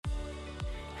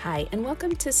Hi, and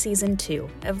welcome to Season 2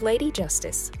 of Lady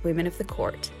Justice, Women of the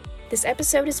Court. This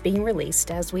episode is being released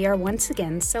as we are once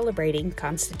again celebrating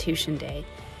Constitution Day.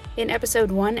 In Episode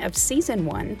 1 of Season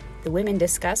 1, the women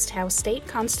discussed how state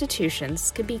constitutions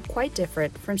can be quite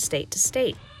different from state to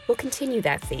state. We'll continue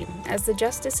that theme as the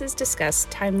justices discuss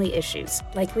timely issues,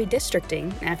 like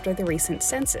redistricting after the recent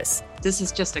census. This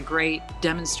is just a great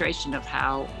demonstration of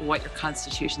how what your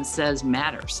Constitution says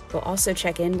matters. We'll also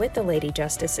check in with the Lady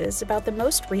Justices about the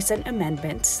most recent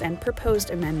amendments and proposed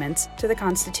amendments to the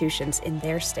constitutions in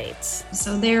their states.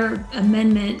 So their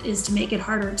amendment is to make it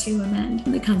harder to amend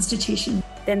the Constitution.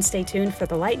 Then stay tuned for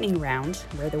the lightning round,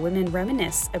 where the women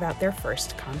reminisce about their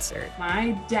first concert.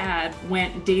 My dad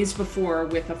went days before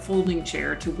with a folding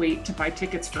chair to wait to buy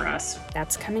tickets for us.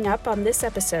 That's coming up on this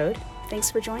episode.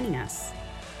 Thanks for joining us.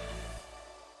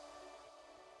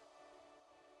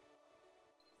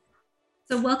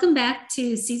 So welcome back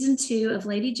to Season 2 of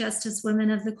Lady Justice, Women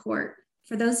of the Court.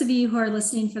 For those of you who are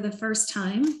listening for the first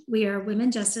time, we are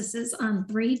women justices on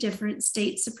 3 different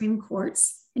state Supreme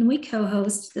Courts, and we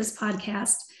co-host this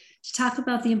podcast to talk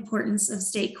about the importance of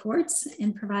state courts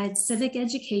and provide civic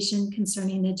education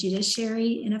concerning the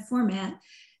judiciary in a format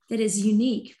that is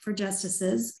unique for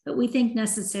justices, but we think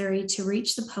necessary to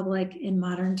reach the public in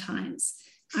modern times.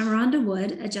 I'm Rhonda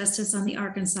Wood, a justice on the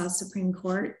Arkansas Supreme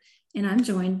Court, and I'm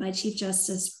joined by Chief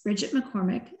Justice Bridget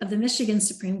McCormick of the Michigan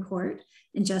Supreme Court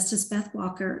and Justice Beth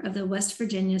Walker of the West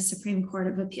Virginia Supreme Court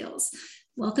of Appeals.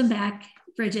 Welcome back,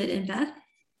 Bridget and Beth.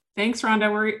 Thanks, Rhonda.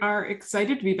 We are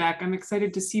excited to be back. I'm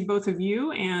excited to see both of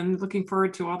you and looking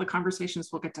forward to all the conversations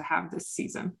we'll get to have this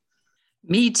season.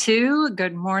 Me too.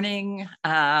 Good morning.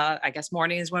 I guess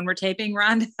morning is when we're taping,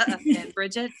 Rhonda and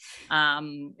Bridget.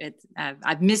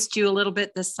 I've missed you a little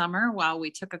bit this summer while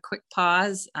we took a quick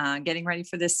pause getting ready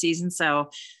for this season. So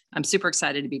I'm super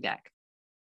excited to be back.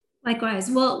 Likewise.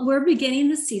 Well, we're beginning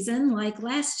the season like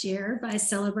last year by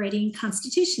celebrating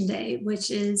Constitution Day, which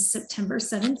is September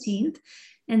 17th,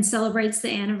 and celebrates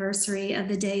the anniversary of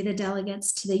the day the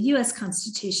delegates to the U.S.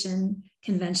 Constitution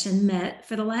Convention met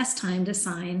for the last time to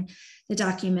sign the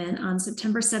document on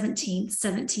September 17th,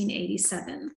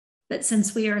 1787. But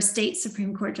since we are state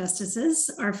Supreme Court justices,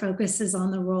 our focus is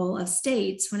on the role of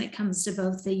states when it comes to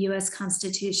both the U.S.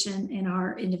 Constitution and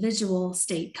our individual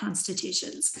state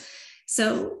constitutions.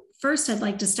 So first, I'd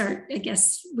like to start, I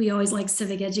guess we always like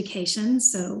civic education,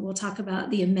 so we'll talk about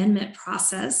the amendment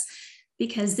process,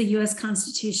 because the U.S.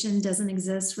 Constitution doesn't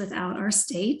exist without our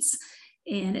states,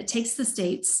 and it takes the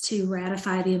states to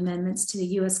ratify the amendments to the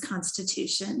U.S.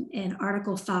 Constitution. And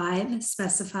Article 5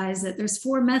 specifies that there's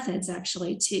 4 methods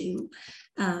actually to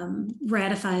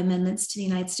ratify amendments to the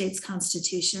United States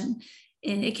Constitution.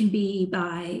 And it can be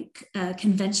by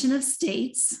convention of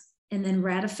states, and then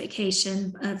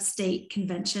ratification of state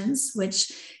conventions,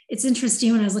 which it's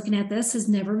interesting when I was looking at this, has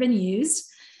never been used.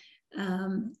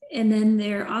 And then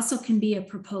there also can be a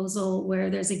proposal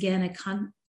where there's again a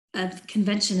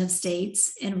convention of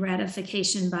states and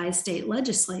ratification by state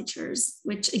legislatures,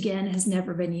 which again has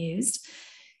never been used.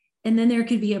 And then there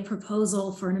could be a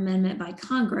proposal for an amendment by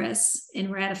Congress and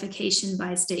ratification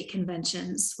by state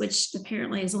conventions, which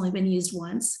apparently has only been used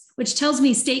once, which tells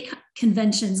me state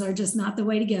conventions are just not the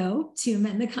way to go to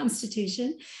amend the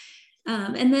Constitution.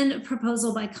 And then a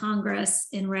proposal by Congress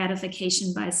and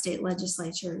ratification by state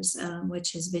legislatures,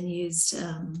 which has been used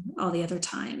all the other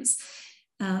times.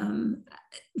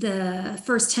 The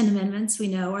first 10 amendments we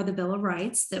know are the Bill of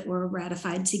Rights that were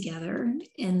ratified together.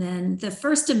 And then the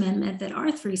first amendment that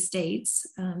our 3 states,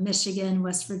 Michigan,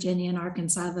 West Virginia, and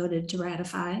Arkansas, voted to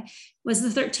ratify was the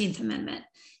 13th Amendment,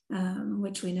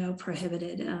 which we know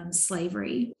prohibited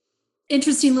slavery.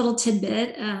 Interesting little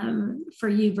tidbit for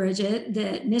you, Bridget,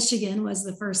 that Michigan was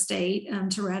the first state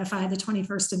to ratify the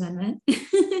 21st Amendment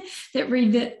that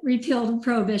repealed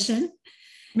prohibition.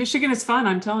 Michigan is fun,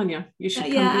 I'm telling you. You should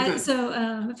come visit.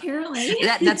 So apparently.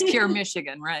 That's pure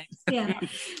Michigan, right? Yeah.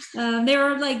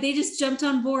 They just jumped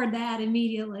on board that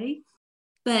immediately.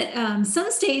 But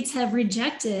some states have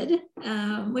rejected,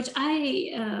 which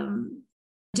I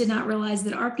did not realize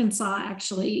that Arkansas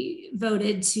actually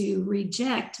voted to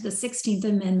reject the 16th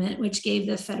Amendment, which gave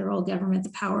the federal government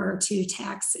the power to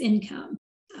tax income.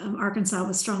 Arkansas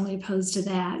was strongly opposed to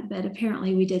that, but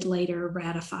apparently we did later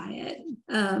ratify it.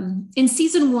 In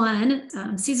season one,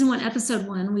 episode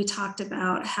 1, we talked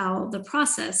about how the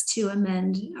process to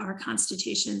amend our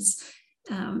constitutions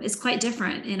is quite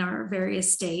different in our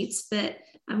various states. But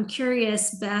I'm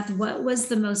curious, Beth, what was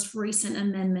the most recent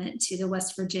amendment to the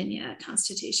West Virginia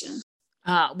Constitution?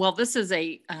 Well, this is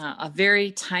a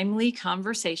very timely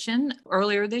conversation.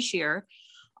 Earlier this year,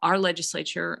 our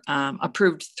legislature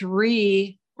approved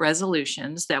 3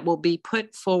 resolutions that will be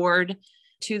put forward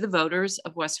to the voters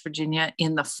of West Virginia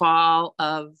in the fall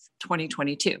of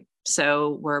 2022.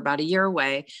 So we're about a year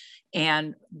away,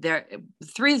 and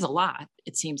 3 is a lot,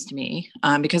 it seems to me,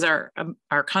 because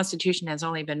our Constitution has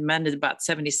only been amended about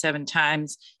 77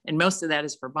 times, and most of that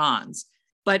is for bonds.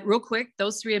 But real quick,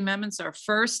 those 3 amendments are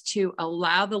first to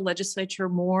allow the legislature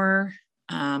more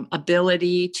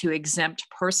ability to exempt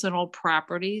personal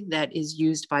property that is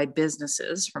used by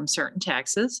businesses from certain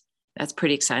taxes. That's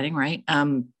pretty exciting, right?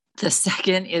 The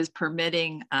second is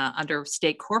permitting under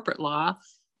state corporate law,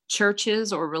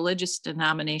 churches or religious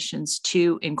denominations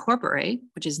to incorporate,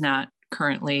 which is not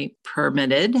currently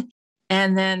permitted.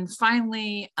 And then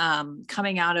finally,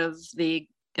 coming out of the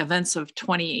events of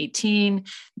 2018,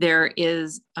 there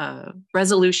is a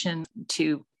resolution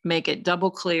to make it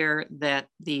double clear that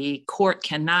the court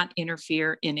cannot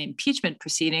interfere in impeachment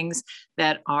proceedings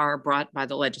that are brought by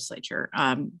the legislature.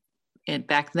 And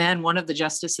back then, one of the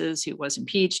justices who was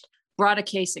impeached brought a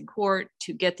case in court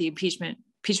to get the impeachment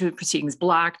proceedings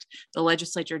blocked. The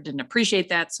legislature didn't appreciate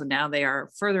that, so now they are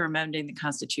further amending the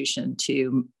Constitution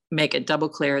to make it double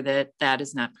clear that that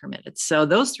is not permitted. So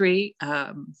those 3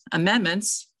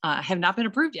 amendments have not been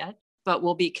approved yet, but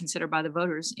will be considered by the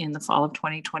voters in the fall of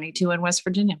 2022 in West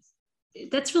Virginia.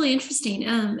 That's really interesting.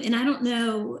 And I don't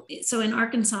know, so in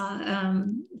Arkansas,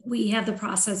 we have the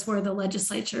process where the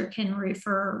legislature can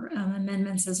refer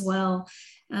amendments as well.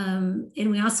 And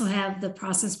we also have the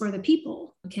process where the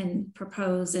people can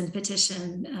propose and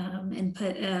petition and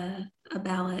put a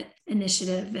ballot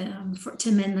initiative to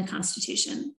amend the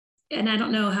Constitution. And I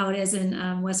don't know how it is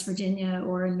in West Virginia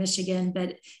or in Michigan,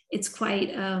 but it's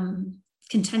quite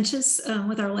contentious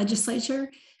with our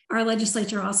legislature. Our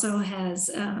legislature also has,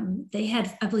 they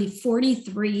had, I believe,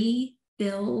 43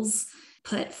 bills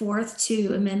put forth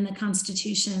to amend the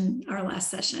Constitution our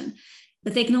last session,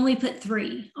 but they can only put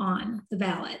 3 on the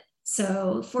ballot.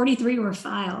 So 43 were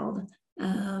filed,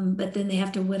 but then they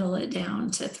have to whittle it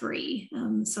down to 3.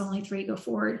 So only 3 go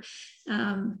forward.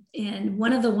 And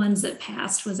one of the ones that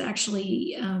passed was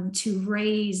actually to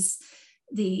raise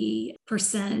the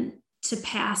percent to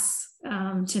pass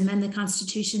to amend the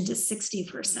Constitution to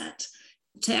 60%,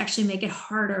 to actually make it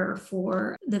harder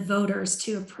for the voters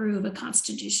to approve a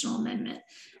constitutional amendment,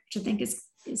 which I think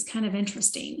is kind of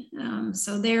interesting.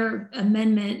 So their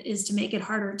amendment is to make it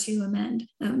harder to amend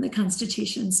the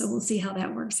Constitution. So we'll see how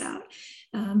that works out.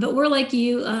 But we're like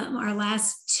you, our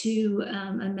last 2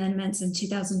 amendments in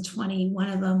 2020, one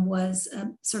of them was a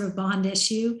sort of bond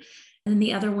issue, and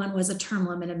the other one was a term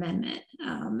limit amendment,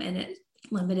 and it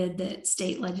limited the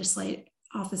state legislative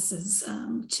offices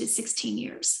to 16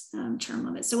 years term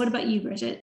limit. So what about you,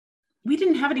 Bridget? We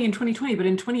didn't have any in 2020, but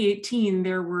in 2018,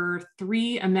 there were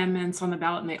 3 amendments on the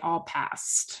ballot and they all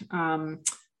passed.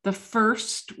 The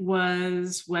first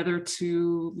was whether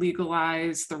to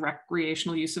legalize the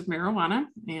recreational use of marijuana.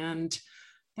 And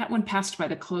that one passed by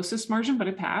the closest margin, but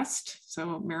it passed.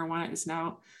 So marijuana is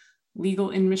now legal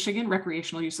in Michigan.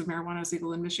 Recreational use of marijuana is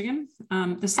legal in Michigan.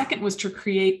 The second was to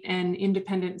create an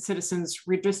independent citizens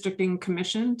redistricting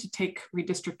commission to take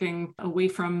redistricting away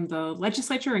from the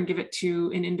legislature and give it to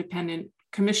an independent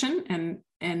commission,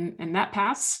 and that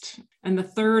passed. And the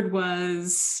third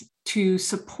was to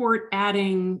support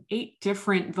adding 8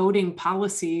 different voting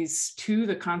policies to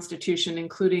the Constitution,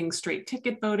 including straight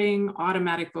ticket voting,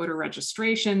 automatic voter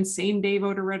registration, same-day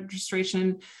voter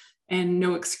registration, and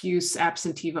no excuse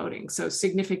absentee voting. So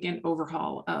significant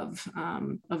overhaul of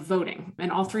voting.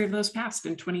 And all 3 of those passed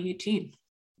in 2018.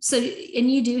 So,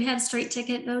 and you do have straight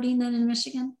ticket voting then in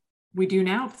Michigan? We do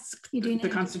now. You do now? The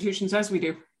Constitution says we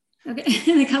do. Okay,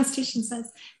 the Constitution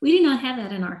says. We do not have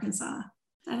that in Arkansas.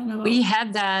 I don't know. We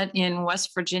had that in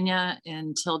West Virginia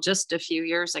until just a few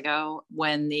years ago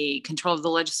when the control of the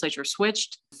legislature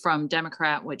switched from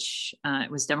Democrat, which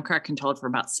it was Democrat controlled for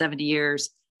about 70 years.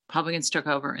 Republicans took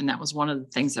over, and that was one of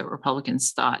the things that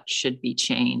Republicans thought should be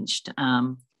changed.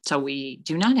 So we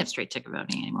do not have straight ticket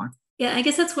voting anymore. Yeah, I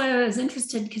guess that's why I was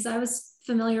interested, because I was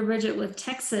familiar, Bridget, with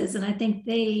Texas, and I think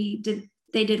they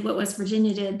did what West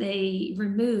Virginia did. They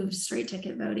removed straight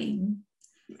ticket voting.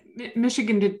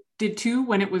 Michigan did too,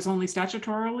 when it was only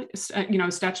statutory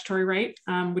right,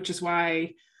 which is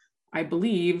why I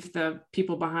believe the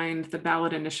people behind the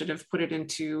ballot initiative put it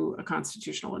into a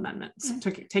constitutional amendment,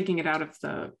 taking it out of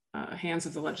the hands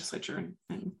of the legislature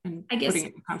and putting it in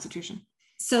the Constitution.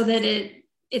 So that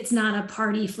it's not a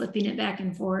party flipping it back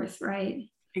and forth, right?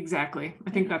 Exactly. I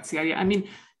think that's the idea. I mean,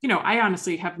 I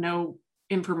honestly have no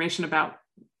information about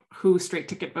who straight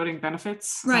ticket voting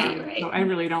benefits. Right. So I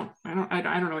really don't. I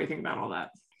don't know anything about all that.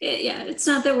 Yeah, it's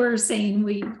not that we're saying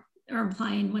we are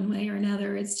implying one way or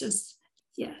another. It's just,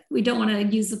 we don't want to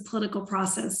use the political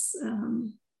process,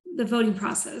 the voting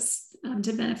process,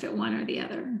 to benefit one or the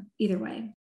other, either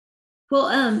way.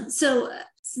 Well, so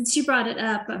since you brought it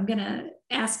up, I'm going to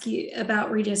ask you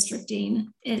about redistricting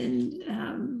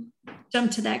and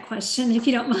jump to that question, if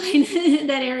you don't mind,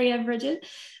 that area, Bridget.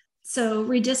 So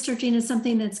redistricting is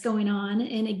something that's going on.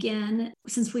 And again,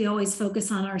 since we always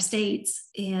focus on our states,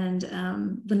 and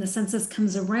when the census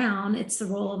comes around, it's the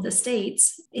role of the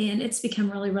states, and it's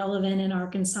become really relevant in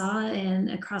Arkansas and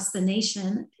across the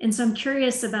nation. And so I'm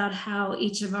curious about how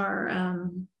each of our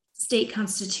state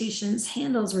constitutions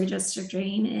handles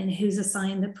redistricting and who's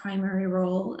assigned the primary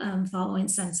role following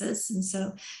census. And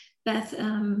so, Beth,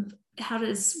 how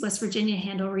does West Virginia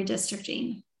handle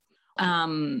redistricting?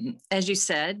 As you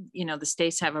said, the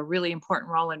states have a really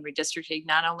important role in redistricting,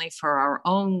 not only for our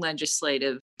own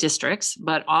legislative districts,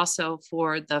 but also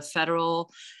for the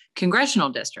federal congressional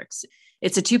districts.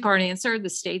 It's a two-part answer.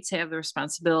 The states have the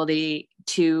responsibility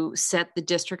to set the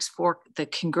districts for the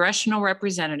congressional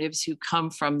representatives who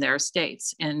come from their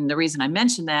states. And the reason I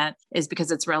mention that is because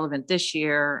it's relevant this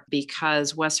year,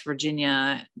 because West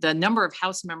Virginia, the number of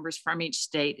House members from each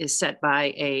state is set by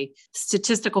a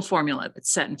statistical formula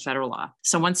that's set in federal law.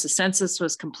 So once the census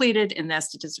was completed and that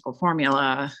statistical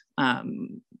formula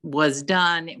was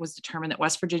done, it was determined that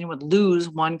West Virginia would lose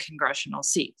one congressional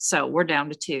seat. So we're down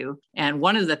to two. And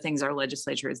one of the things our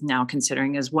legislature is now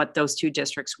considering is what those two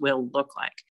districts will look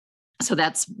like. So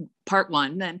that's part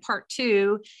one. Then part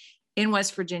two, in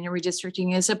West Virginia,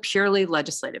 redistricting is a purely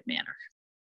legislative matter.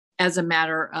 As a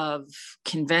matter of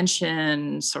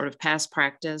convention, sort of past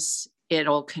practice,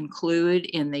 it'll conclude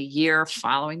in the year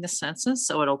following the census.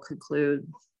 So it'll conclude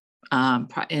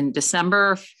in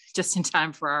December, just in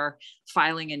time for our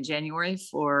filing in January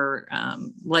for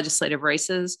legislative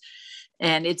races.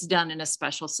 And it's done in a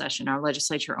special session. Our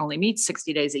legislature only meets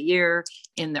 60 days a year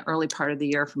in the early part of the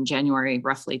year, from January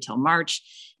roughly till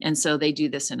March. And so they do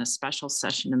this in a special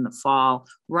session in the fall.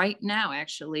 Right now,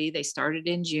 actually, they started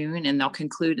in June and they'll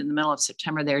conclude in the middle of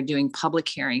September. They're doing public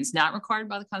hearings, not required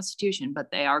by the Constitution,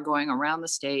 but they are going around the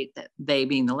state, that they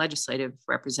being the legislative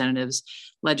representatives,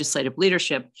 legislative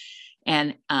leadership,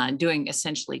 and doing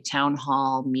essentially town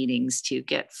hall meetings to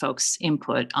get folks'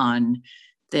 input on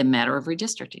the matter of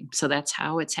redistricting. So that's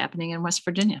how it's happening in West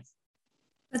Virginia.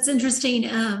 That's interesting.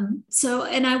 And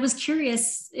I was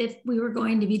curious if we were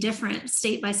going to be different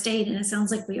state by state, and it sounds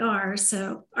like we are.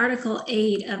 So Article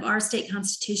 8 of our state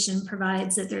constitution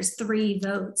provides that there's 3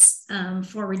 votes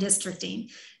for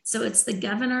redistricting. So it's the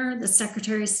governor, the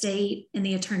secretary of state, and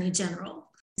the attorney general.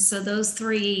 So those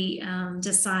 3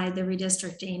 decide the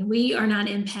redistricting. We are not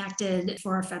impacted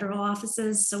for our federal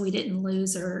offices, so we didn't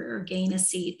lose or gain a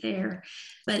seat there.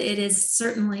 But it is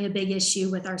certainly a big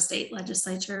issue with our state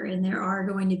legislature, and there are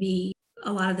going to be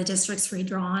a lot of the districts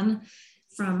redrawn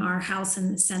from our House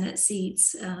and Senate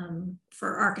seats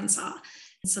for Arkansas.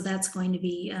 So that's going to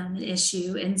be an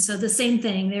issue. And so the same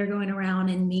thing, they're going around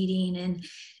and meeting, and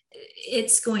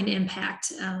it's going to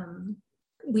impact.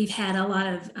 We've had a lot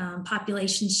of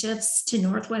population shifts to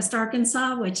Northwest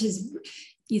Arkansas, which is,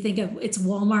 you think of, it's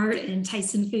Walmart and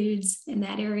Tyson Foods, and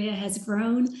that area has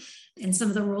grown, and some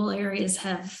of the rural areas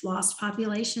have lost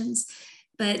populations.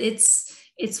 But it's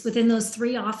within those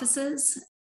 3 offices.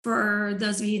 For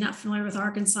those of you not familiar with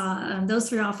Arkansas, those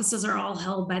 3 offices are all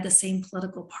held by the same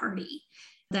political party.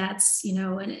 That's,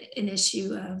 an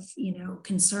issue of,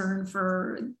 concern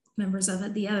for members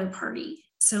of the other party.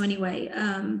 So anyway,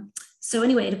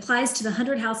 it applies to the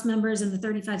 100 House members and the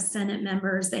 35 Senate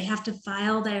members. They have to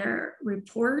file their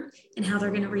report and how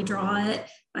they're going to redraw it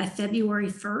by February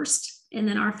 1st. And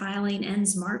then our filing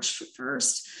ends March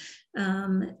 1st.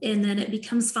 And then it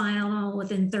becomes final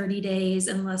within 30 days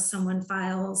unless someone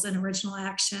files an original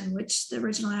action, which the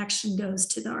original action goes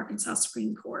to the Arkansas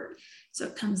Supreme Court. So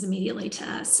it comes immediately to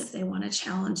us if they want to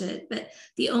challenge it. But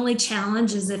the only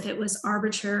challenge is if it was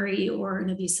arbitrary or an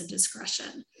abuse of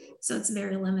discretion. So it's a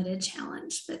very limited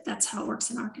challenge, but that's how it works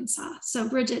in Arkansas. So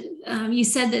Bridget, you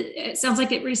said that it sounds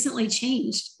like it recently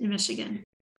changed in Michigan.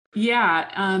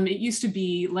 Yeah, it used to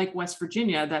be like West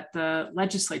Virginia that the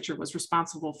legislature was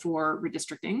responsible for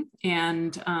redistricting,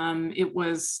 and it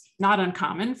was not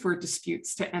uncommon for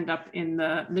disputes to end up in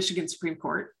the Michigan Supreme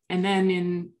Court. And then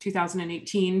in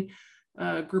 2018,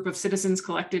 a group of citizens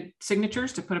collected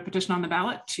signatures to put a petition on the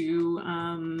ballot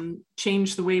to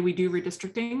change the way we do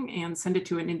redistricting and send it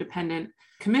to an independent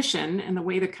commission. And the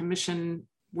way the commission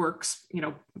works,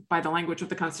 by the language of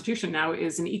the Constitution now,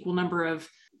 is an equal number of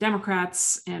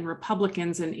Democrats and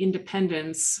Republicans and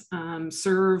independents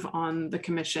serve on the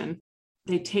commission.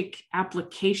 they take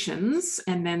applications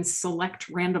and then select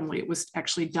randomly. It was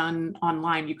actually done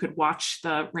online. You could watch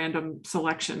the random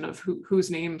selection of whose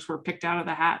names were picked out of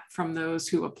the hat from those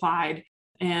who applied.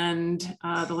 And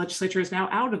the legislature is now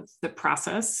out of the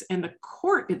process, and the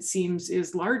court, it seems,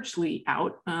 is largely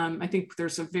out. I think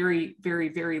there's a very, very,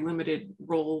 very limited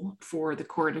role for the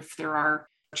court if there are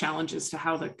challenges to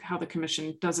how the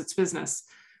commission does its business.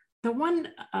 The one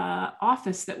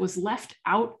office that was left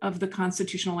out of the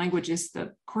constitutional language is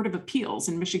the Court of Appeals.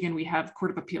 In Michigan, we have Court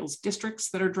of Appeals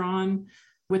districts that are drawn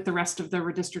with the rest of the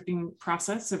redistricting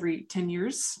process every 10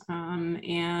 years.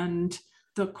 And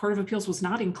the Court of Appeals was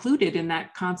not included in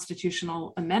that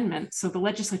constitutional amendment. So the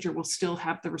legislature will still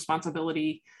have the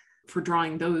responsibility for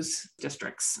drawing those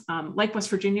districts. Like West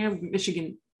Virginia,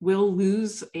 Michigan will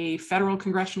lose a federal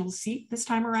congressional seat this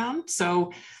time around.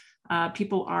 So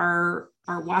people are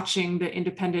watching the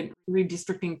independent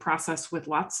redistricting process with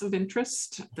lots of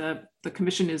interest. The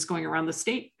commission is going around the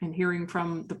state and hearing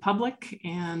from the public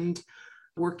and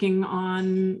working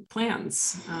on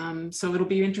plans. So it'll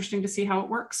be interesting to see how it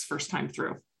works first time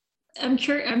through. I'm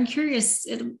curious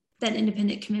that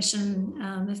independent commission,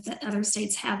 if the other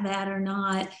states have that or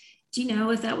not. Do you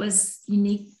know if that was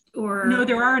unique or? No,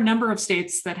 there are a number of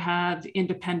states that have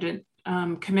independent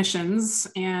commissions,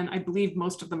 and I believe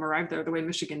most of them arrived there the way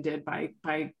Michigan did by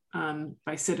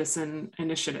citizen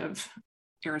initiative.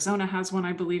 Arizona has one,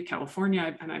 I believe,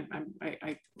 California, and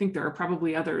I think there are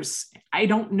probably others. I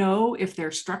don't know if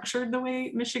they're structured the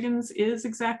way Michigan's is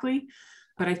exactly,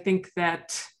 but I think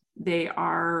that they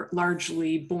are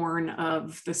largely born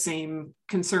of the same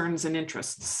concerns and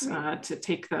interests to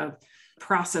take the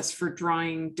process for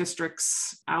drawing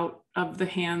districts out of the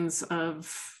hands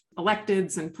of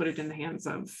electeds and put it in the hands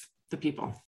of the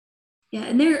people. Yeah,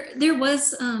 and there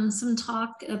was some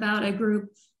talk about a group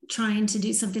trying to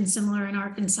do something similar in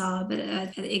Arkansas, but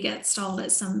it got stalled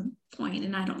at some point,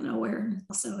 and I don't know where.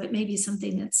 So it may be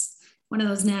something that's one of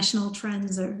those national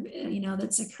trends, or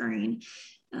that's occurring.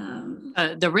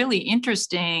 The really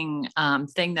interesting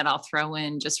thing that I'll throw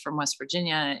in just from West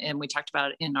Virginia, and we talked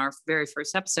about it in our very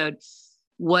first episode,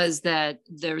 was that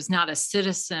there's not a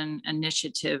citizen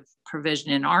initiative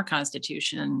provision in our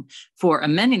Constitution for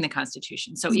amending the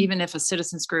Constitution. So even if a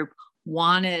citizens group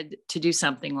wanted to do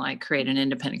something like create an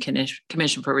independent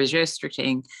commission for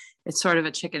redistricting, it's sort of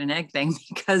a chicken and egg thing,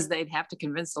 because they'd have to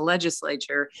convince the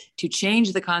legislature to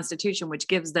change the Constitution, which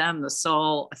gives them the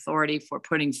sole authority for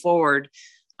putting forward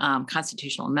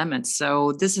constitutional amendments.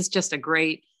 So this is just a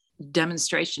great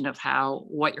demonstration of how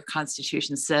what your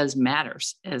Constitution says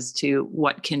matters as to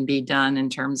what can be done in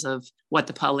terms of what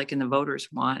the public and the voters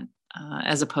want,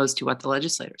 as opposed to what the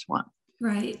legislators want.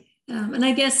 Right. And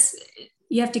I guess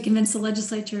you have to convince the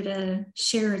legislature to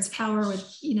share its power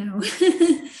with,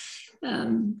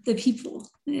 the people,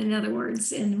 in other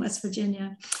words, in West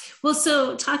Virginia. Well,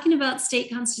 so talking about state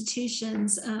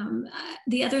constitutions,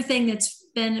 the other thing that's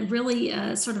been really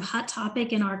a sort of hot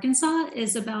topic in Arkansas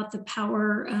is about the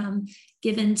power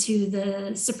given to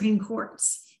the Supreme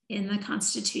Courts in the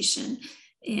Constitution.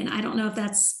 And I don't know if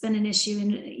that's been an issue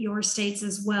in your states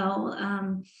as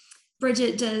well.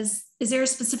 Bridget, is there a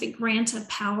specific grant of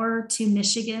power to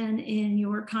Michigan in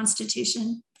your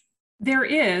Constitution? There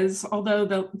is, although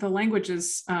the language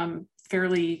is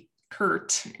fairly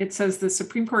curt. It says the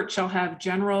Supreme Court shall have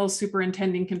general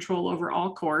superintending control over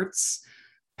all courts,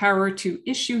 power to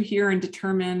issue, hear, and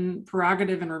determine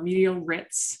prerogative and remedial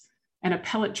writs, and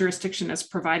appellate jurisdiction as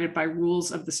provided by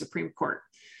rules of the Supreme Court.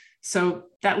 So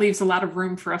that leaves a lot of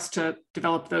room for us to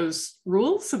develop those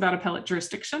rules about appellate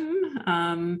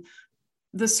jurisdiction.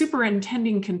 The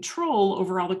superintending control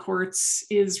over all the courts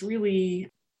is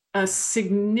really a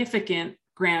significant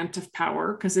grant of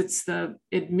power, because it's the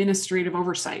administrative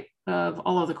oversight of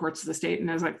all of the courts of the state. And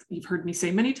as you've heard me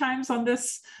say many times on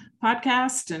this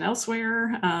podcast and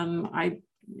elsewhere,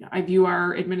 I view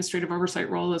our administrative oversight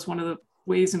role as one of the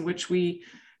ways in which we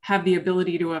have the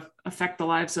ability to affect the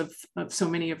lives of so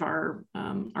many of our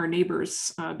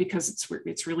neighbors, because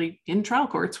it's really in trial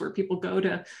courts where people go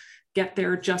to get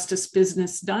their justice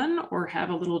business done or have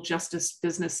a little justice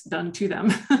business done to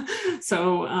them.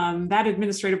 So that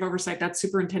administrative oversight, that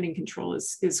superintending control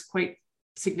is quite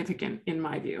significant in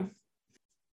my view.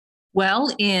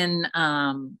 Well, in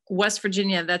West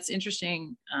Virginia, that's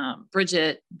interesting,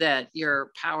 Bridget, that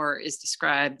your power is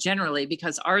described generally,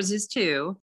 because ours is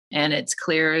too. And it's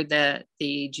clear that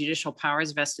the judicial power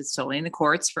is vested solely in the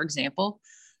courts, for example,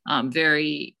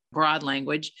 very broad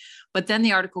language. But then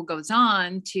the article goes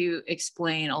on to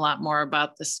explain a lot more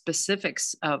about the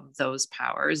specifics of those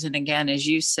powers. And again, as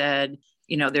you said,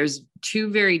 there's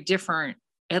two very different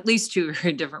at least two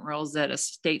very different roles that a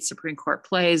state Supreme Court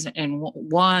plays. And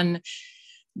one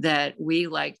that we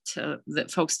like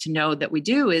that folks to know that we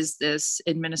do is this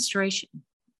administration.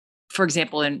 For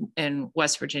example, in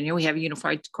West Virginia, we have a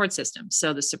unified court system.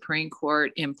 So the Supreme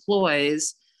Court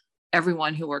employs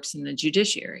everyone who works in the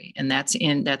judiciary, and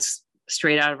that's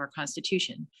straight out of our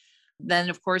Constitution. Then,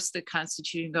 of course, the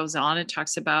Constitution goes on and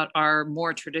talks about our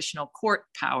more traditional court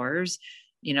powers,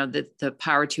 the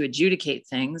power to adjudicate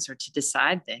things or to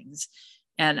decide things,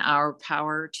 and our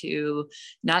power to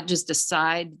not just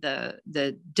decide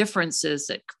the differences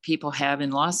that people have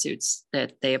in lawsuits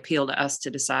that they appeal to us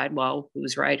to decide, well,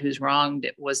 who's right, who's wrong,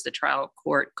 was the trial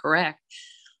court correct,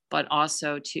 but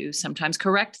also to sometimes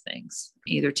correct things,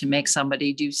 either to make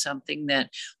somebody do something that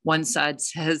one side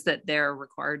says that they're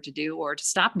required to do, or to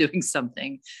stop doing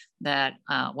something that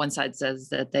one side says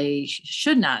that they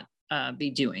should not be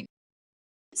doing.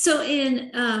 So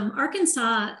in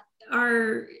Arkansas,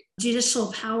 our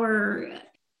judicial power,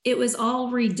 it was all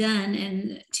redone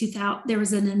in 2000. There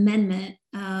was an amendment.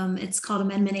 It's called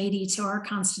Amendment 80 to our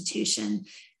Constitution,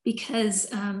 because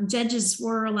judges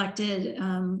were elected.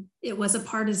 It was a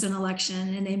partisan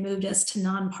election, and they moved us to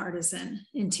nonpartisan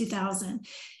in 2000.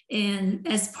 And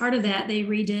as part of that, they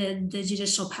redid the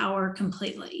judicial power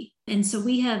completely. And so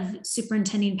we have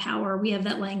superintending power. We have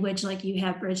that language like you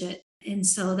have, Bridget. And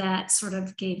so that sort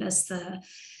of gave us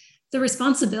the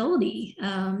responsibility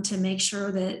to make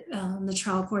sure that the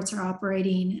trial courts are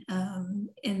operating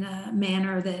in a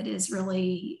manner that is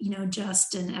really,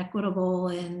 just and equitable,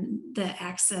 and the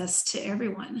access to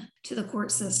everyone to the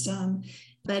court system.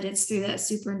 But it's through that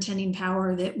superintending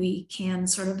power that we can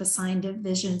sort of assign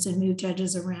divisions and move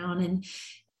judges around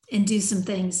and do some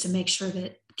things to make sure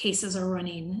that cases are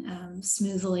running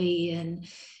smoothly. And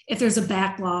if there's a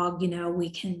backlog, we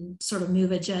can sort of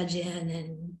move a judge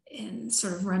in and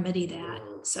sort of remedy that.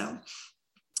 So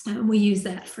we use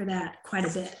that for that quite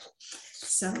a bit.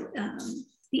 So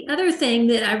the other thing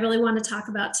that I really want to talk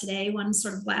about today, one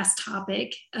sort of last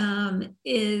topic,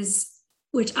 is,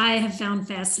 which I have found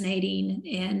fascinating,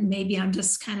 and maybe I'm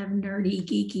just kind of nerdy,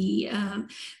 geeky,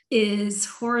 is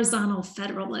horizontal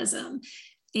federalism.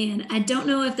 And I don't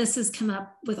know if this has come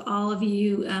up with all of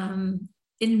you.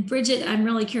 And Bridget, I'm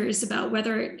really curious about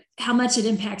how much it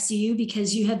impacts you,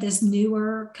 because you have this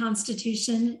newer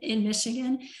constitution in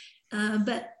Michigan,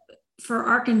 but for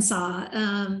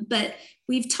Arkansas. But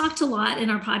we've talked a lot in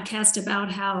our podcast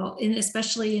about how, and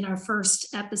especially in our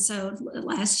first episode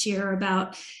last year,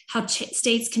 about how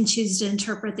states can choose to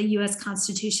interpret the US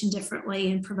Constitution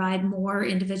differently and provide more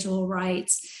individual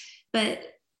rights, but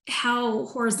how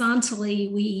horizontally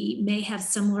we may have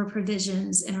similar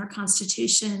provisions in our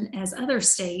Constitution as other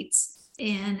states,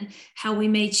 and how we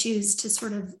may choose to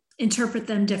sort of interpret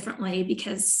them differently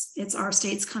because it's our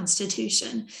state's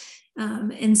Constitution.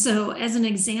 And so, as an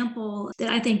example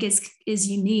that I think is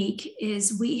unique,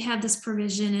 is we have this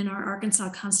provision in our Arkansas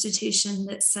Constitution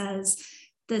that says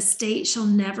the state shall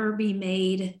never be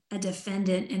made a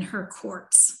defendant in her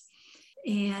courts.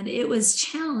 And it was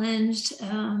challenged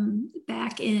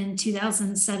back in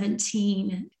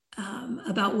 2017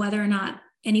 about whether or not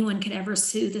anyone could ever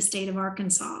sue the state of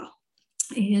Arkansas.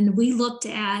 And we looked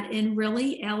at, and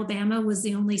really Alabama was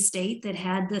the only state that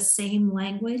had the same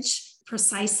language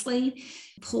precisely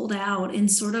pulled out in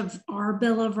sort of our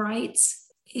Bill of Rights.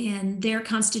 And their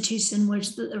Constitution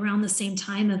was around the same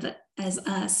time as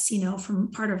us,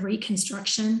 from part of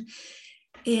Reconstruction.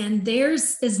 And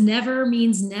theirs is never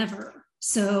means never.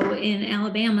 So in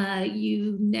Alabama,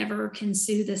 you never can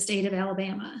sue the state of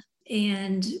Alabama.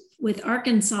 And with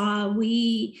Arkansas,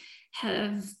 we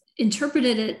have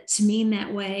interpreted it to mean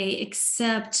that way,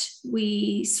 except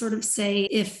we sort of say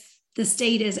if the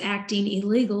state is acting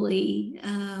illegally,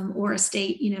 or a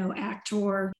state,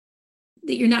 actor,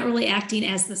 that you're not really acting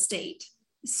as the state.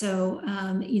 So,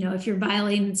 if you're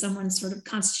violating someone's sort of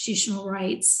constitutional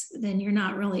rights, then you're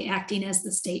not really acting as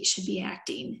the state should be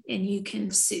acting, and you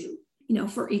can sue,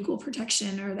 for equal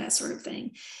protection or that sort of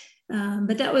thing.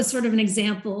 But that was sort of an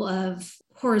example of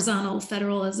horizontal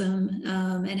federalism,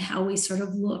 and how we sort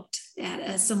of looked at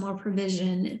a similar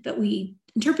provision, but we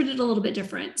interpreted it a little bit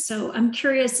different. So I'm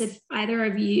curious if either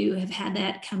of you have had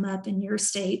that come up in your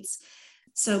states.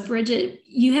 So Bridget,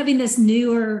 you having this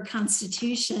newer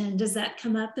constitution, does that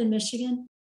come up in Michigan?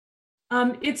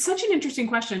 It's such an interesting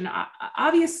question.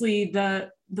 Obviously,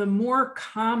 the more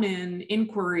common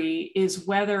inquiry is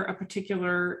whether a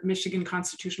particular Michigan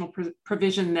constitutional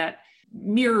provision that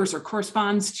mirrors or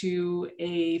corresponds to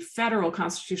a federal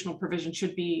constitutional provision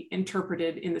should be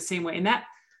interpreted in the same way. And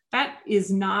that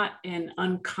is not an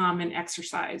uncommon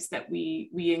exercise that we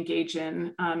engage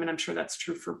in. And I'm sure that's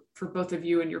true for both of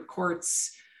you and your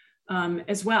courts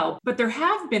as well. But there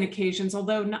have been occasions,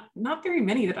 although not very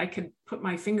many that I could put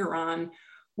my finger on,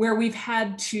 where we've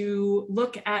had to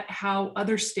look at how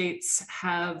other states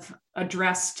have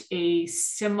addressed a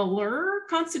similar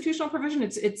constitutional provision.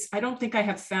 I don't think I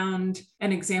have found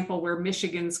an example where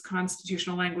Michigan's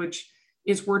constitutional language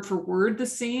is word for word the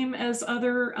same as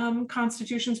other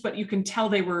constitutions, but you can tell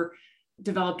they were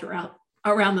developed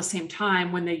around the same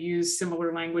time when they use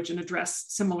similar language and address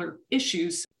similar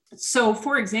issues. So,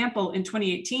 for example, in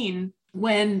 2018,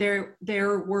 when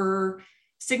there were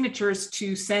signatures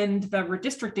to send the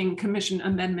Redistricting Commission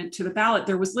amendment to the ballot,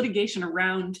 there was litigation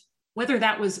around whether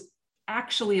that was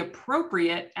actually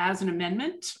appropriate as an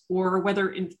amendment or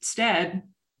whether instead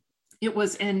it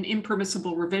was an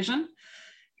impermissible revision.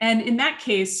 And in that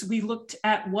case, we looked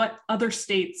at what other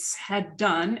states had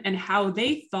done and how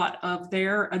they thought of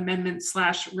their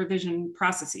amendment/revision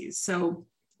processes. So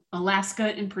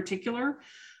Alaska in particular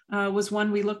was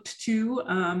one we looked to,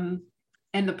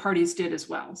 and the parties did as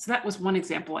well. So that was one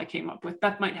example I came up with.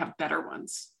 Beth might have better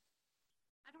ones.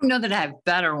 I don't know that I have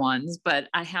better ones, but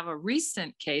I have a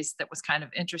recent case that was kind of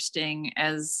interesting.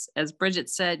 As Bridget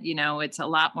said, it's a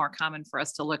lot more common for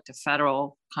us to look to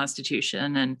federal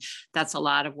constitution, and that's a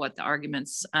lot of what the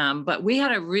arguments, but we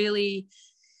had a really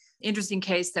interesting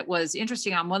case that was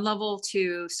interesting on one level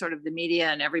to sort of the media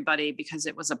and everybody because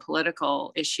it was a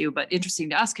political issue, but interesting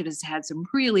to us because it had some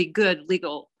really good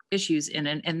legal issues in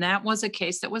it. And that was a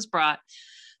case that was brought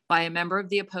by a member of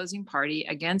the opposing party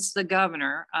against the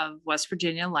governor of West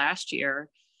Virginia last year.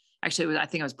 Actually, I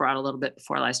think it was brought a little bit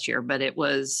before last year, but it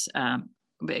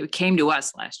came to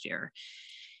us last year.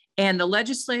 And the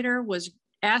legislator was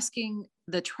asking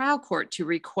the trial court to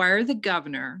require the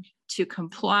governor to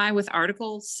comply with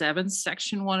Article 7,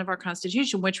 Section 1 of our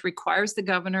Constitution, which requires the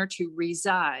governor to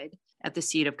reside at the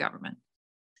seat of government.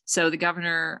 So the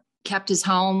governor kept his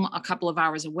home a couple of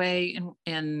hours away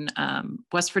in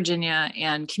West Virginia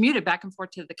and commuted back and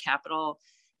forth to the Capitol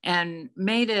and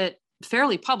made it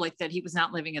fairly public that he was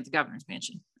not living at the governor's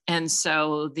mansion. And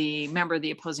so the member of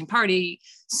the opposing party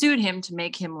sued him to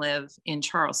make him live in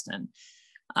Charleston.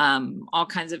 All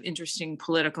kinds of interesting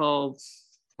political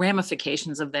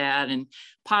ramifications of that and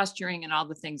posturing and all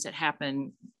the things that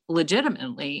happen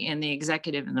legitimately in the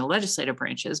executive and the legislative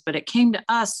branches. But it came to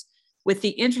us with the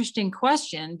interesting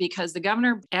question because the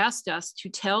governor asked us to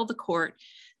tell the court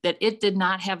that it did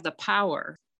not have the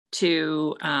power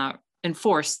to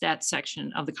enforce that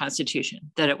section of the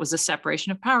Constitution, that it was a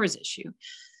separation of powers issue.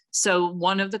 So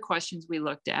one of the questions we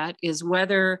looked at is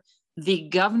whether the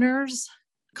governor's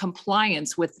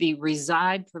compliance with the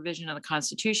reside provision of the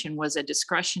Constitution was a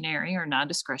discretionary or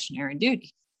non-discretionary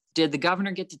duty. Did the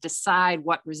governor get to decide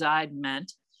what reside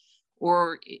meant?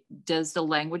 Or does the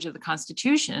language of the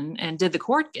Constitution, and did the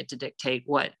court get to dictate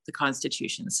what the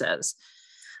Constitution says?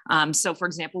 So, for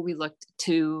example, we looked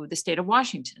to the state of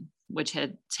Washington, which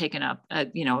had taken up,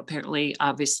 apparently,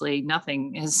 obviously,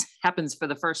 nothing happens for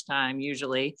the first time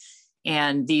usually,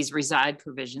 and these reside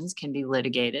provisions can be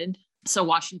litigated. So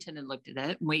Washington had looked at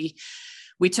it. We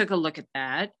took a look at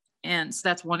that. And so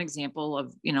that's one example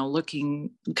of, looking,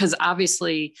 because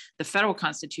obviously the federal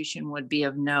Constitution would be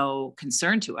of no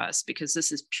concern to us because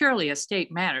this is purely a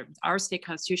state matter. Our state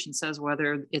constitution says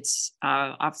whether its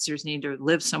officers need to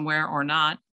live somewhere or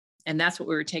not. And that's what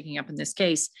we were taking up in this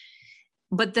case.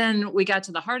 But then we got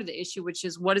to the heart of the issue, which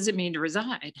is what does it mean to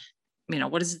reside?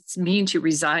 What does it mean to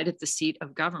reside at the seat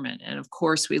of government? And of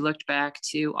course, we looked back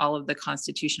to all of the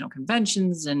constitutional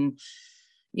conventions and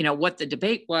what the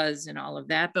debate was and all of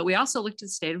that. But we also looked at the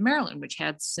state of Maryland, which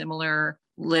had similar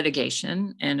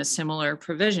litigation and a similar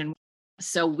provision.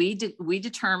 So we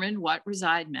determined what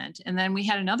reside meant. And then we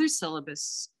had another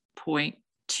syllabus point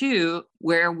too,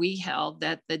 where we held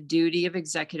that the duty of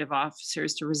executive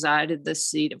officers to reside at the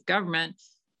seat of government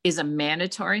is a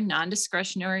mandatory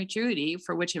non-discretionary duty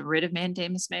for which a writ of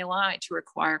mandamus may lie to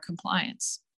require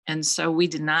compliance. And so we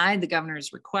denied the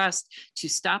governor's request to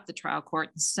stop the trial court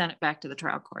and sent it back to the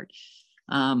trial court.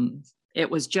 It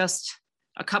was just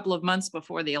a couple of months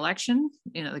before the election.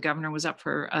 The governor was up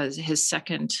for his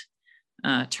second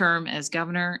term as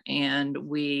governor, and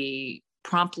we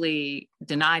promptly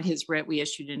denied his writ. We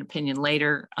issued an opinion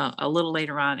later, a little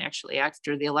later on, actually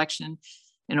after the election,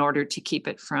 in order to keep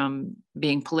it from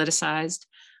being politicized.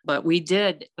 But we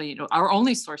did, our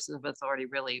only sources of authority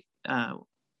really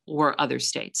were other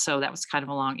states. So that was kind of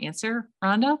a long answer,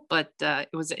 Rhonda, but it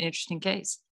was an interesting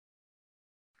case.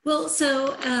 Well,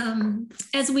 so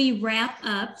as we wrap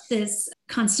up this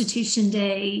Constitution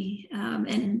Day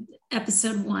and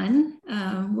episode 1.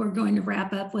 We're going to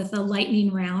wrap up with a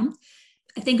lightning round.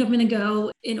 I think I'm going to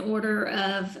go in order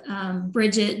of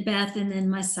Bridget, Beth, and then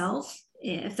myself,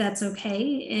 if that's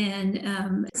okay.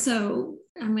 And so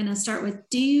I'm going to start with,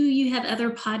 do you have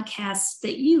other podcasts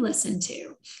that you listen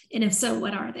to? And if so,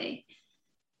 what are they?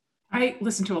 I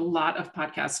listen to a lot of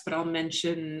podcasts, but I'll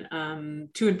mention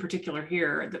 2 in particular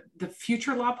here. The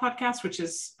Future Law podcast, which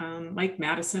is Mike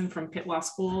Madison from Pitt Law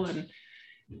School, and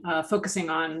focusing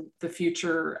on the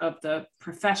future of the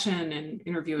profession and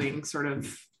interviewing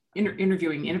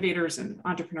interviewing innovators and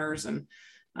entrepreneurs. And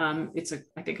it's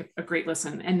I think a great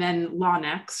listen. And then Law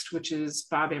Next, which is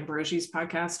Bob Ambrosi's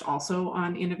podcast, also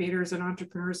on innovators and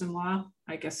entrepreneurs in law.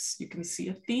 I guess you can see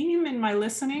a theme in my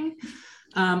listening.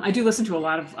 I do listen to a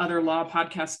lot of other law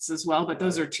podcasts as well, but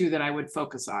those are 2 that I would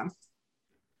focus on.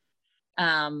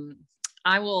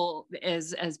 I will,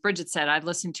 as Bridget said, I've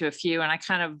listened to a few, and I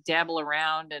kind of dabble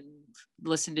around and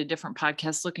listen to different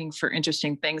podcasts looking for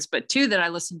interesting things. But 2 that I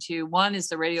listen to, one is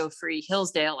the Radio Free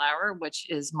Hillsdale Hour, which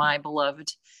is my beloved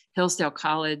Hillsdale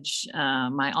College,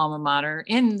 my alma mater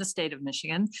in the state of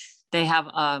Michigan. They have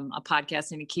a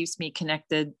podcast, and it keeps me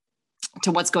connected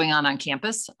to what's going on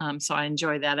campus. So I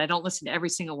enjoy that. I don't listen to every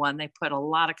single one. They put a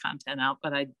lot of content out,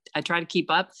 but I try to keep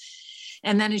up.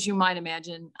 And then, as you might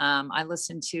imagine, I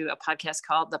listen to a podcast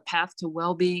called The Path to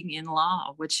Wellbeing in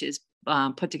Law, which is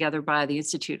put together by the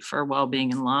Institute for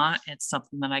Wellbeing in Law. It's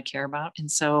something that I care about. And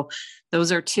so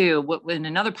those are 2. In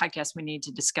another podcast, we need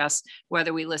to discuss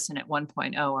whether we listen at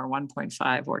 1.0 or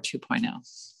 1.5 or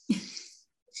 2.0.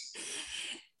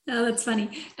 Oh, that's funny.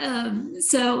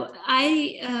 So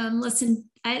I listen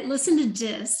to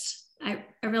Gist. I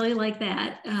really like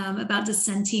that about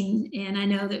dissenting. And I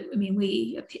know that,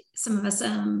 some of us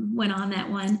went on that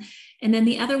one. And then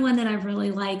the other one that I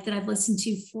really like that I've listened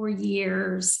to for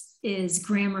years is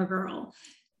Grammar Girl,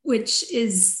 which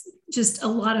is just a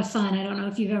lot of fun. I don't know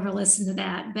if you've ever listened to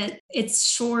that, but it's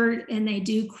short and they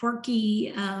do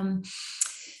quirky.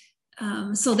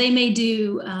 So they may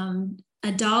do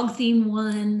a dog themed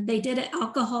one. They did an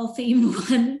alcohol themed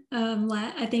one,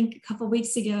 I think a couple of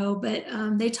weeks ago, but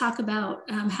they talk about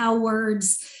how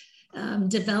words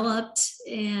developed,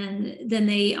 and then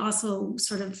they also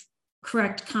sort of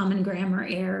correct common grammar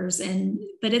errors.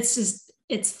 But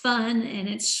it's fun and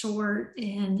it's short.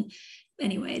 And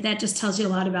anyway, that just tells you a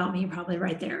lot about me probably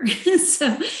right there.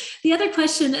 So the other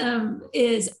question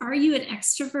is, are you an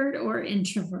extrovert or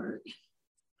introvert?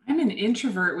 I'm an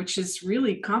introvert, which is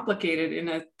really complicated in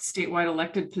a statewide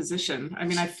elected position.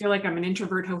 I feel like I'm an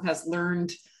introvert who has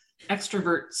learned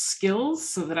extrovert skills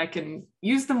so that I can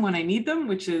use them when I need them,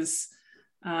 which is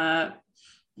common,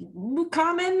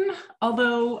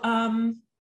 although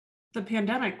the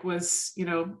pandemic was,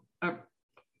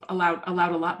 allowed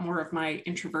a lot more of my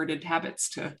introverted habits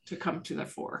to come to the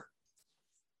fore.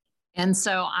 And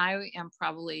so I am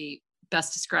probably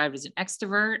best described as an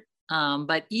extrovert.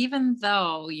 But even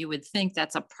though you would think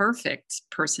that's a perfect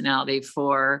personality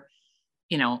for,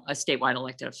 a statewide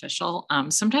elected official,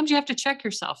 sometimes you have to check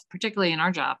yourself, particularly in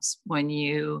our jobs, when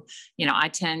I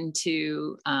tend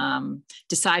to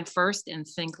decide first and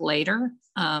think later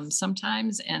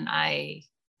sometimes. And I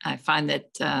find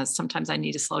that sometimes I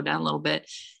need to slow down a little bit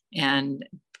and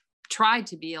try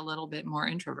to be a little bit more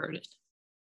introverted.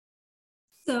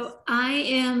 So I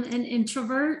am an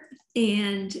introvert,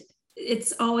 and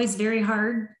it's always very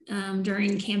hard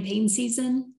during campaign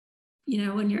season,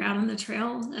 when you're out on the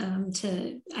trail,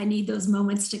 I need those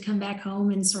moments to come back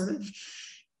home and sort of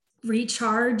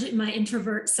recharge my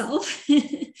introvert self.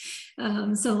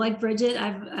 So like Bridget,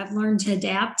 I've learned to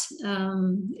adapt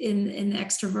in the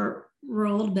extrovert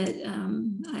world, but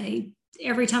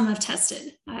every time I've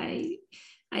tested, I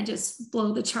just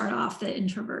blow the chart off the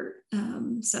introvert.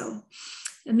 So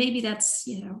maybe that's,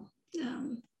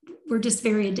 we're just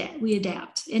we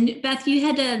adapt. And Beth, you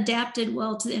had to adapt it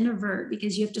well to the introvert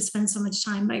because you have to spend so much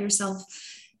time by yourself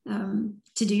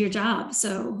to do your job.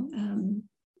 So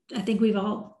I think we've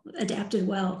all adapted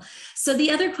well. So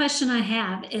the other question I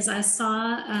have is, I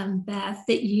saw, Beth,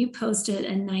 that you posted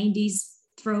a 90s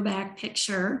throwback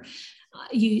picture.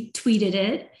 You tweeted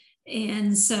it.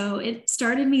 And so it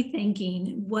started me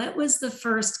thinking, what was the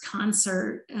first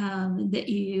concert that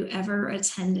you ever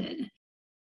attended?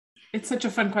 It's such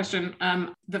a fun question.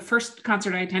 The first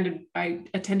concert I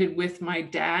attended with my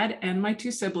dad and my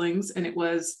 2 siblings, and it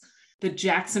was the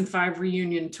Jackson 5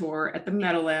 reunion tour at the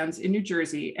Meadowlands in New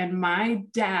Jersey. And my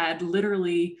dad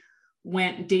literally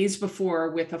went days before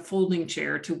with a folding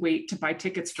chair to wait to buy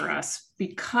tickets for us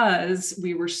because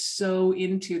we were so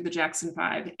into the Jackson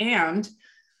 5. And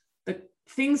the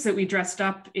things that we dressed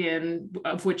up in,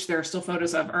 of which there are still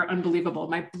photos of, are unbelievable.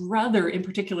 My brother in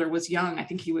particular was young. I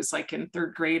think he was like in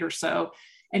 3rd grade or so.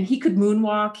 And he could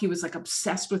moonwalk. He was like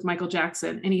obsessed with Michael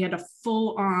Jackson. And he had a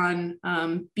full on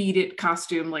Beat It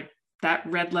costume, like that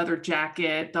red leather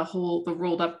jacket, the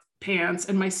rolled up pants.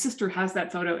 And my sister has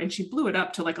that photo and she blew it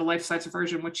up to like a life-size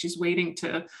version, which she's waiting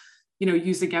to,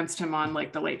 use against him on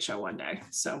like the Late Show one day.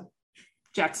 So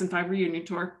Jackson 5 reunion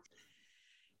tour.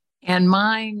 And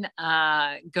mine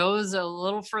goes a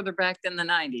little further back than the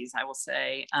 90s, I will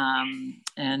say.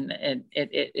 And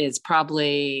it is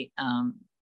probably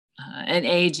an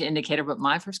age indicator, but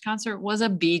my first concert was a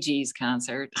Bee Gees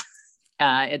concert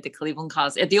at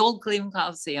the old Cleveland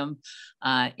Coliseum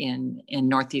in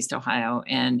Northeast Ohio.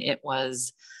 And it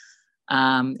was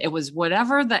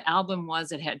whatever the album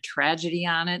was, it had Tragedy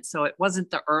on it. So it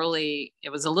wasn't it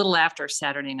was a little after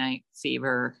Saturday Night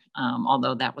Fever,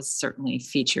 although that was certainly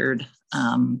featured.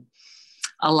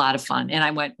 A lot of fun. And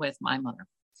I went with my mother.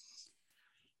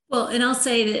 Well, and I'll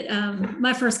say that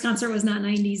my first concert was not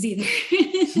 90s either.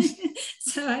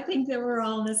 So I think that we're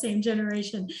all in the same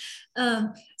generation.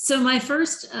 So my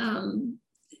first,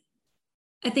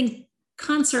 I think,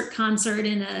 concert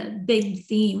in a big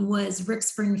theme was Rick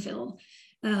Springfield,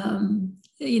 and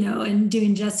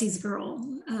doing Jesse's Girl.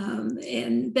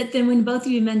 But then when both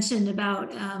of you mentioned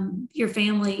about your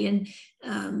family, and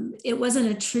it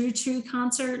wasn't a true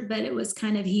concert, but it was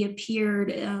kind of, he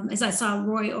appeared as I saw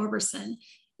Roy Orbison,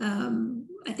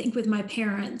 I think with my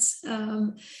parents.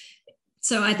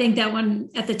 So I think that one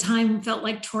at the time felt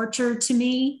like torture to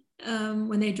me.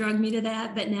 When they drugged me to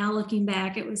that, but now looking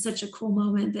back, it was such a cool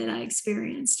moment that I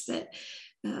experienced. But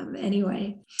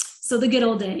anyway, so the good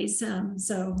old days.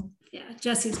 So yeah,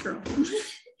 Jesse's Girl.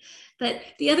 But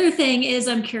the other thing is,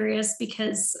 I'm curious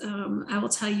because I will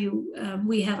tell you,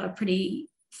 we have a pretty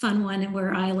fun one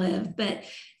where I live, but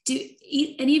do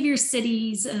any of your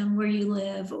cities where you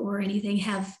live or anything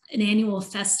have an annual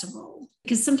festival?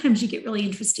 Because sometimes you get really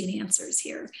interesting answers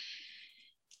here.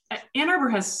 Ann Arbor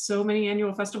has so many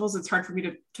annual festivals. It's hard for me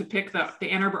to pick.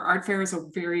 The Ann Arbor Art Fair is a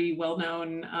very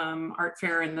well-known art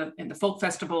fair, and the Folk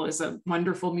Festival is a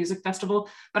wonderful music festival.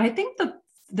 But I think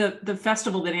the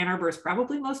festival that Ann Arbor is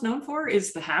probably most known for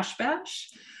is the Hash Bash,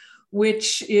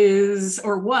 which is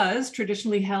or was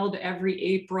traditionally held every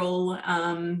April.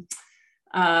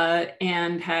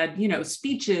 And had,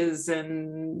 speeches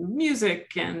and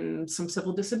music and some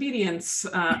civil disobedience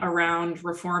around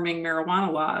reforming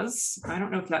marijuana laws. I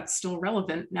don't know if that's still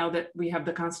relevant now that we have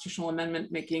the constitutional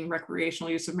amendment making recreational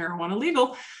use of marijuana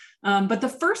legal. But the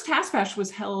first Hash Bash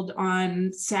was held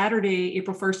on Saturday,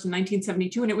 April 1st in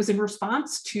 1972, and it was in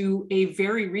response to a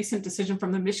very recent decision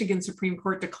from the Michigan Supreme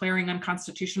Court declaring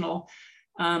unconstitutional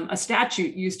a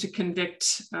statute used to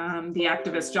convict the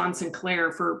activist John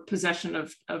Sinclair for possession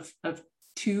of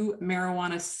 2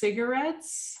 marijuana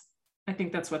cigarettes. I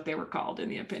think that's what they were called in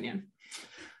the opinion.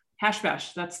 Hash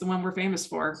Bash, that's the one we're famous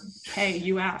for. Hey,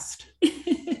 you asked.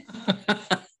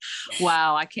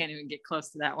 Wow, I can't even get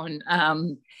close to that one.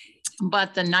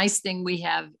 But the nice thing we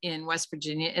have in West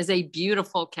Virginia is a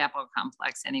beautiful Capitol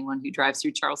complex. Anyone who drives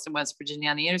through Charleston, West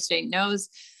Virginia on the interstate knows.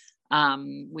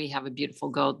 We have a beautiful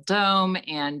gold dome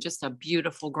and just a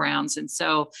beautiful grounds. And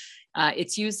so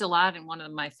it's used a lot. And one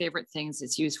of my favorite things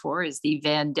it's used for is the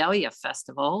Vandalia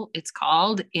Festival. It's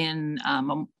called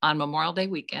on Memorial Day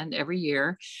weekend every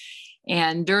year.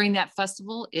 And during that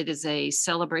festival, it is a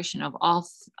celebration of all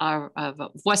of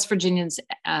West Virginians'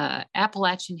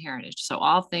 Appalachian heritage. So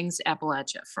all things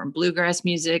Appalachia, from bluegrass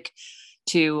music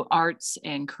to arts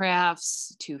and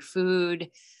crafts to food.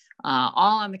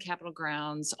 All on the Capitol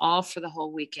grounds, all for the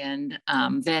whole weekend.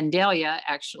 Vandalia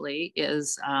actually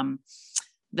is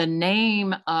the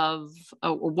name of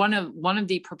one of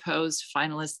the proposed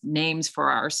finalist names for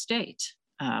our state.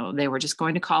 They were just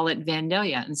going to call it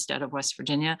Vandalia instead of West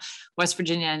Virginia. West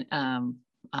Virginia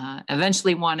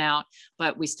eventually won out,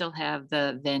 but we still have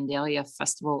the Vandalia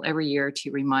Festival every year to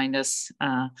remind us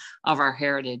of our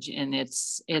heritage, and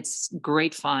it's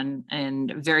great fun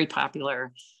and very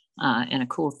popular. And a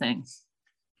cool thing.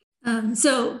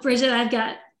 So Bridget, I've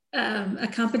got a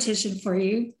competition for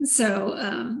you.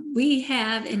 So we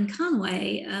have in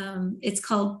Conway, it's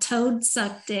called Toad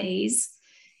Suck Days.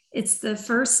 It's the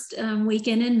first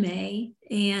weekend in May.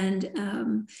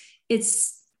 And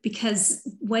it's because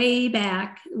way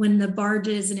back when the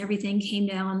barges and everything came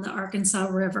down the Arkansas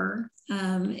River,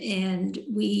 and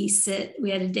we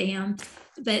had a dam,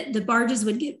 but the barges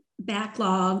would get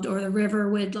backlogged or the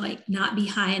river would not be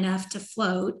high enough to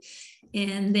float,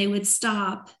 and they would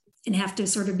stop and have to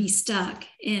sort of be stuck.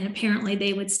 And apparently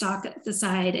they would stop at the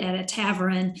side at a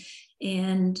tavern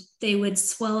and they would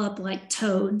swell up like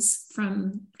toads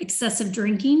from excessive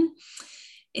drinking.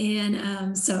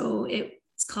 And so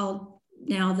it's called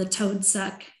now the Toad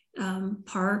Suck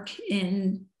Park,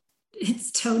 and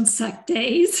it's Toad Suck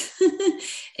Days.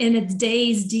 And it's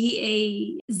Days,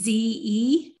 DAZE,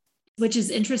 which is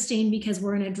interesting because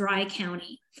we're in a dry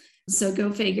county. So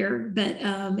go figure. But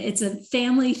it's a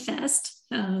family fest.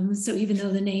 So even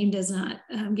though the name does not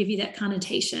give you that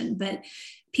connotation, but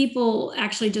people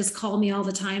actually just call me all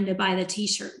the time to buy the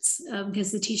t-shirts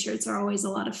because the t-shirts are always a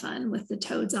lot of fun with the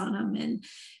toads on them and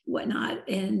whatnot.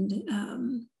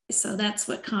 And so that's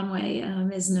what Conway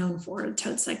is known for,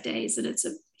 Toad Suck Days. And it's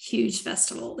a huge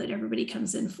festival that everybody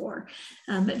comes in for,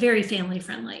 but very family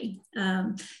friendly.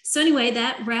 So anyway,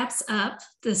 that wraps up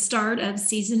the start of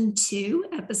season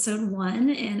 2, episode 1.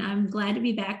 And I'm glad to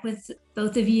be back with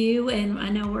both of you. And I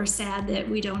know we're sad that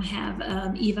we don't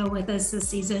have Eva with us this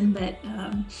season, but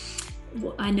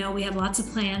I know we have lots of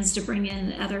plans to bring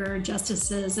in other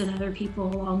justices and other people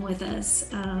along with us.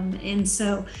 And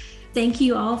so thank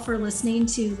you all for listening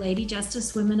to Lady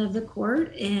Justice Women of the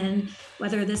Court. And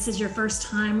whether this is your first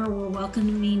time or we're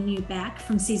welcoming you back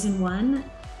from season 1,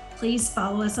 please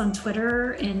follow us on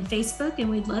Twitter and Facebook. And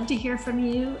we'd love to hear from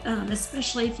you,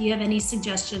 especially if you have any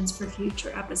suggestions for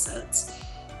future episodes.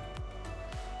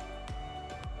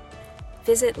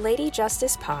 Visit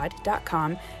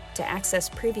ladyjusticepod.com to access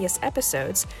previous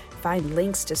episodes, find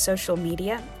links to social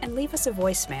media, and leave us a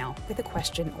voicemail with a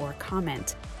question or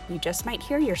comment. You just might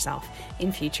hear yourself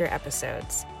in future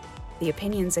episodes. The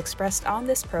opinions expressed on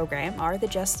this program are the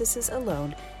justices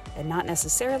alone and not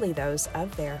necessarily those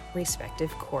of their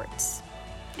respective courts.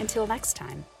 Until next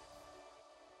time.